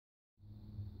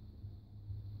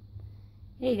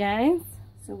Hey guys,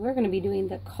 so we're going to be doing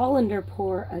the colander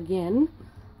pour again.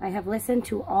 I have listened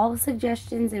to all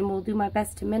suggestions and will do my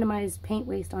best to minimize paint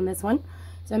waste on this one.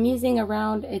 So I'm using a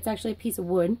round, it's actually a piece of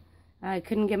wood. I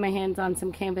couldn't get my hands on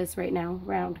some canvas right now,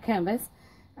 round canvas.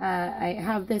 I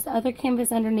have this other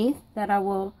canvas underneath that I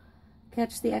will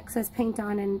catch the excess paint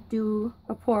on and do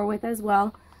a pour with as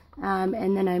well.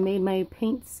 And then I made my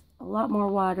paints a lot more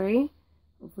watery.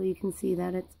 Hopefully you can see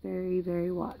that it's very,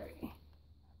 very watery.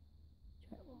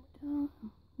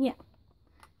 Yeah,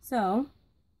 so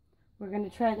we're going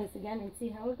to try this again and see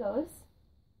how it goes.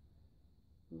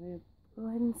 I'm going to go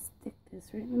ahead and stick this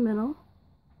right in the middle,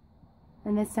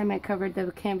 and this time I covered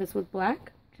the canvas with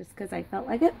black just because I felt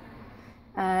like it.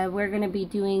 We're going to be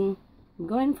doing, I'm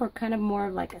going for kind of more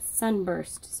of like a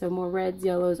sunburst, so more reds,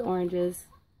 yellows, oranges.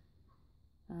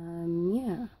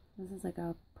 Yeah, this is like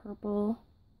a purple,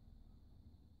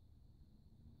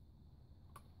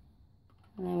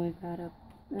 and then we've got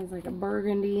there's like a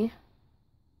burgundy.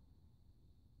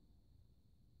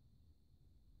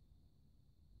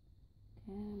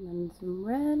 Okay, and then some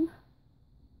red.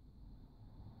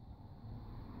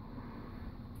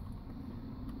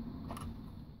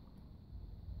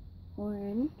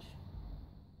 Orange.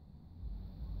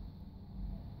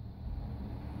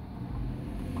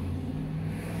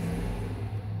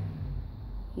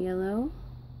 Yellow.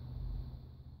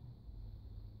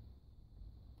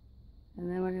 And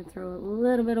then we're going to throw a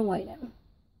little bit of white in.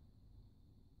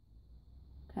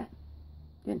 Okay,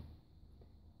 good.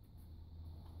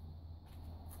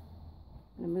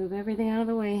 I'm going to move everything out of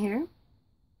the way here.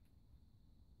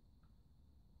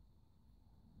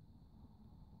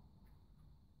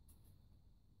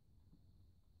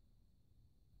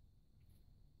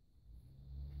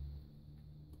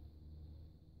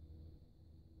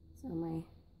 So my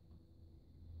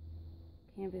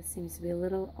canvas seems to be a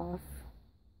little off.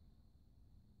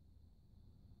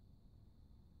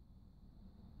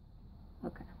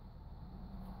 Okay,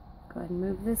 go ahead and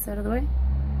move this out of the way.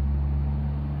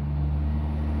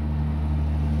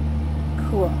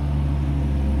 Cool.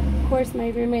 Of course, my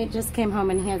roommate just came home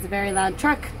and he has a very loud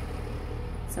truck,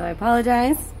 so I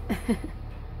apologize.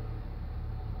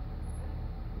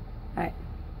 Alright,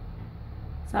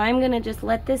 so I'm going to just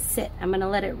let this sit. I'm going to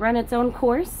let it run its own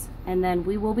course, and then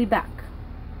we will be back.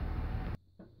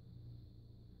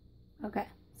 Okay.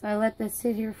 So I let this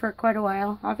sit here for quite a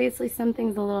while. Obviously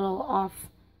something's a little off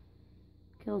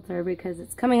kilter because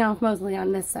it's coming off mostly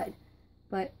on this side.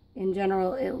 But in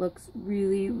general it looks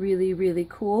really, really, really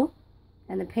cool.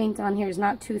 And the paint on here is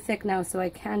not too thick now, so I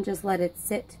can just let it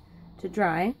sit to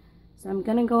dry. So I'm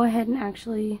going to go ahead and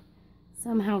actually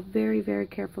somehow very, very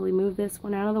carefully move this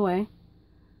one out of the way,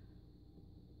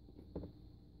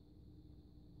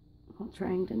 while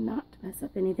trying to not mess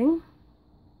up anything.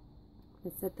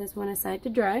 Let's set this one aside to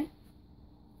dry.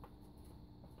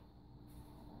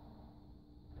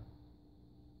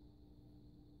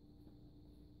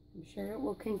 I'm sure it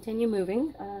will continue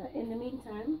moving. In the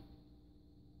meantime,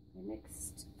 I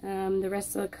mixed the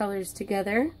rest of the colors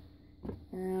together.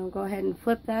 I'll go ahead and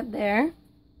flip that there.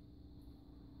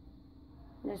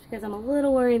 Just because I'm a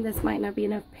little worried this might not be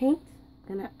enough paint,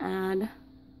 I'm going to add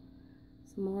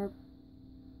some more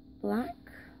black.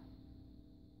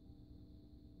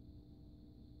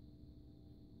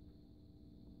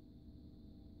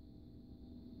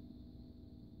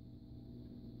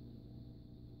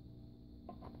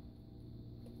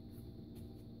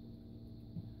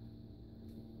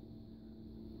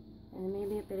 And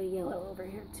maybe a bit of yellow over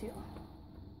here too.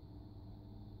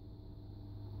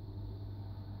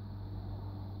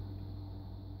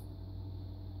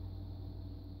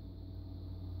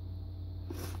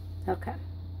 Okay.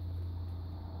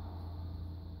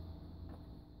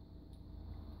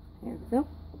 There we go.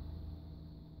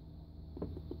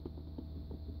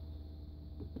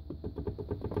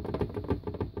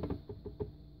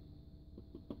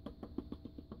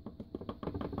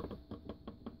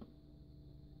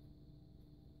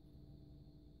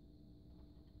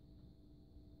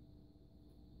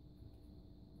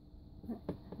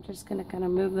 I'm just going to kind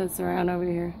of move this around over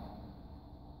here.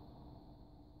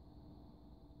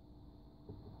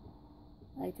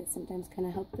 I like to sometimes kind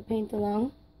of help the paint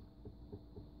along.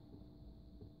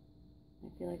 I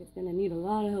feel like it's going to need a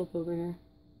lot of help over here.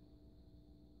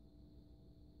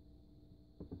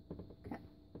 Okay.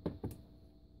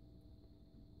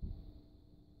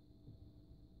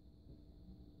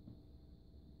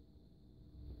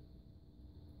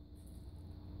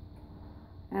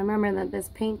 I remember that this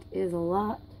paint is a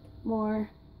lot more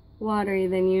watery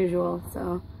than usual,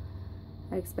 so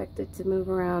I expect it to move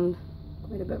around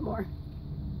quite a bit more.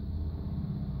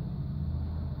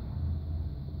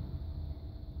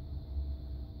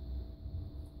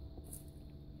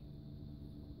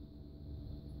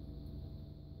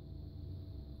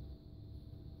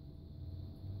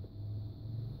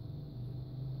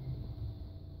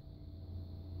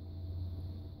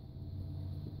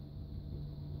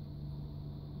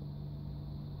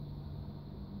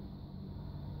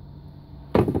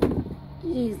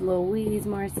 Jeez Louise,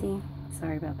 Marcy.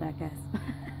 Sorry about that, guys.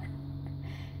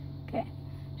 Okay,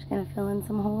 just gonna fill in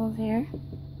some holes here.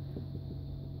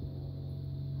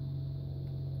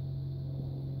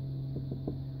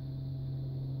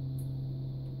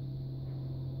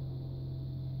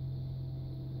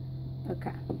 Okay,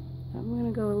 I'm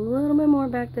gonna go a little bit more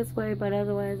back this way, but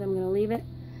otherwise I'm gonna leave it.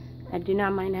 I do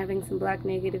not mind having some black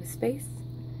negative space,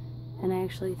 and I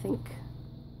actually think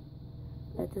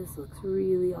that this looks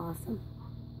really awesome.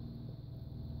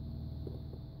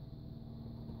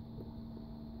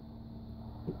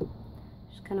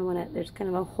 Just kind of want to, there's kind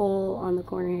of a hole on the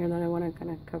corner here that I want to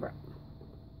kind of cover up.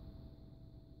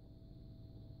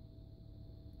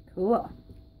 Cool.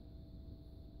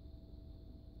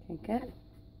 Okay,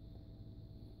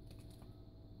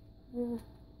 good.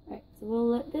 Alright, so we'll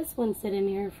let this one sit in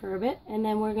here for a bit, and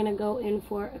then we're going to go in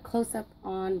for a close-up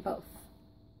on both.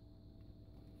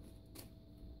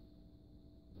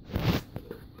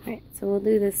 Alright, so we'll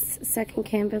do this second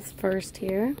canvas first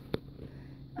here.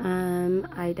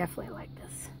 I definitely like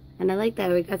this. And I like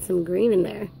that we got some green in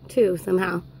there, too,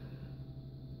 somehow.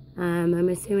 I'm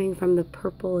assuming from the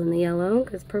purple and the yellow,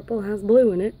 because purple has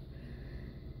blue in it.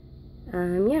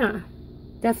 Yeah,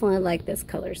 definitely like this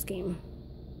color scheme.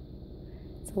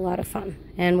 It's a lot of fun.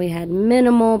 And we had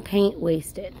minimal paint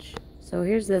wastage. So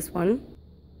here's this one.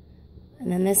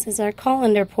 And then this is our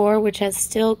colander pour, which has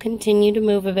still continued to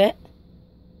move a bit.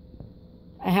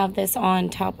 I have this on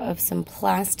top of some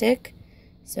plastic.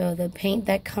 So the paint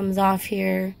that comes off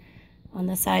here on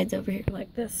the sides over here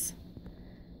like this,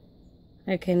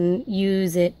 I can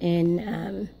use it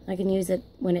in, I can use it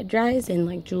when it dries in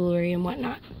like jewelry and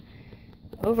whatnot.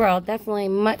 Overall, definitely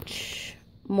much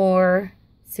more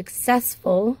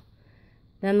successful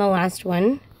than the last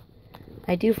one.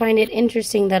 I do find it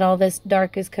interesting that all this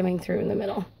dark is coming through in the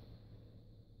middle.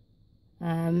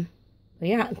 But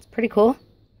yeah, it's pretty cool.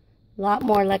 A lot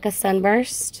more like a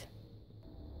sunburst.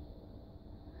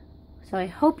 So I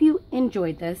hope you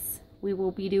enjoyed this. We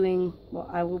will be doing, well,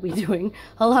 I will be doing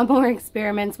a lot more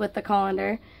experiments with the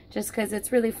colander, just because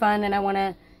it's really fun and I want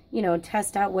to, you know,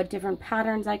 test out what different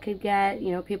patterns I could get.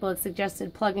 You know, people have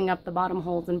suggested plugging up the bottom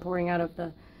holes and pouring out of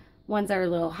the ones that are a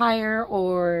little higher,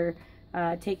 or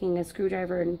taking a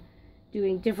screwdriver and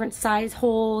doing different size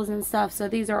holes and stuff. So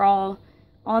these are all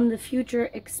on the future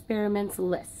experiments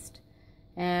list.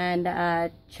 And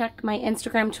check my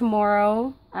Instagram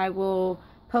tomorrow. I will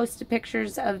post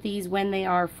pictures of these when they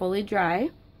are fully dry.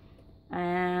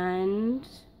 And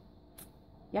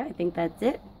yeah, I think that's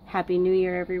it. Happy New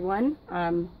Year, everyone.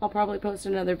 I'll probably post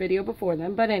another video before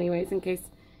then, but anyways, in case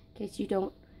you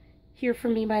don't hear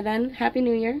from me by then, Happy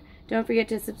New Year. Don't forget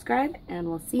to subscribe, and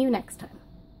we'll see you next time.